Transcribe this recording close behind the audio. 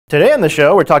Today on the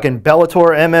show, we're talking Bellator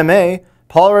MMA,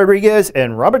 Paul Rodriguez,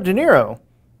 and Robert De Niro.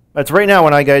 That's right now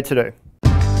on IGUIDE Today.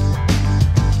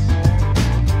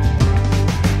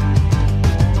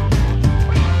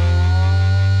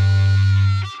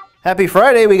 Happy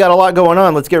Friday. We got a lot going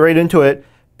on. Let's get right into it.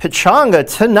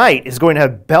 Pechanga tonight is going to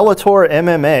have Bellator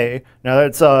MMA. Now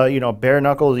that's, bare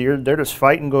knuckles. They're just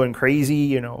fighting, going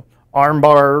crazy, arm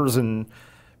bars and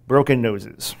broken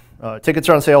noses. Tickets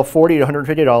are on sale, $40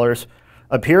 to $150.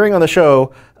 Appearing on the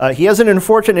show, he has an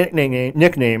unfortunate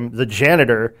nickname, the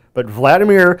Janitor, but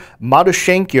Vladimir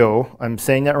Madushenko. I'm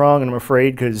saying that wrong, and I'm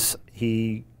afraid because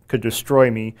he could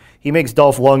destroy me. He makes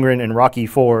Dolph Lundgren and Rocky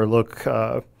IV look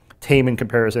tame in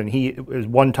comparison. He is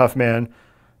one tough man.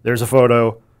 There's a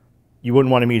photo. You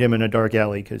wouldn't want to meet him in a dark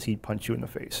alley because he'd punch you in the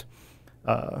face.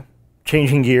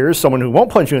 Changing gears, someone who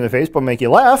won't punch you in the face but make you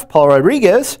laugh, Paul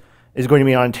Rodriguez, is going to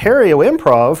be on Ontario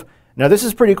Improv. Now, this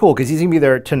is pretty cool because he's going to be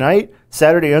there tonight,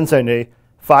 Saturday, and Sunday.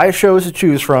 5 shows to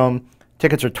choose from.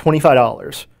 Tickets are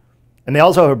 $25. And they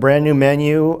also have a brand new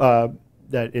menu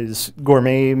that is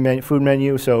gourmet food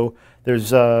menu. So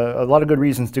there's a lot of good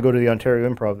reasons to go to the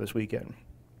Ontario Improv this weekend.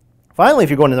 Finally, if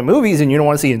you're going to the movies and you don't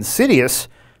want to see Insidious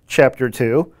Chapter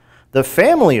 2, The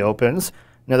Family opens.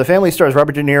 Now, The Family stars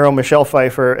Robert De Niro, Michelle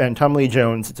Pfeiffer, and Tommy Lee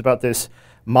Jones. It's about this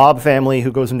mob family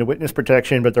who goes into witness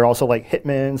protection, but they're also like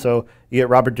hitmen. So you get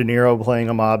Robert De Niro playing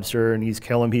a mobster, and he's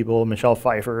killing people. Michelle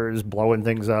Pfeiffer is blowing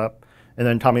things up. And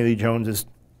then Tommy Lee Jones is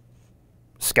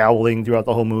scowling throughout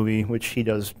the whole movie, which he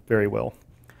does very well.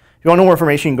 If you want more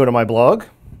information, you can go to my blog.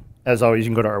 As always, you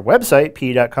can go to our website,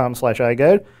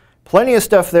 p.com/IGUIDE. Plenty of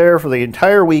stuff there for the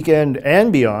entire weekend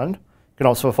and beyond. You can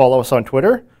also follow us on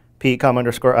Twitter,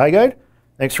 p.com_IGUIDE.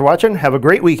 Thanks for watching. Have a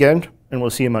great weekend, and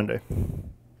we'll see you Monday.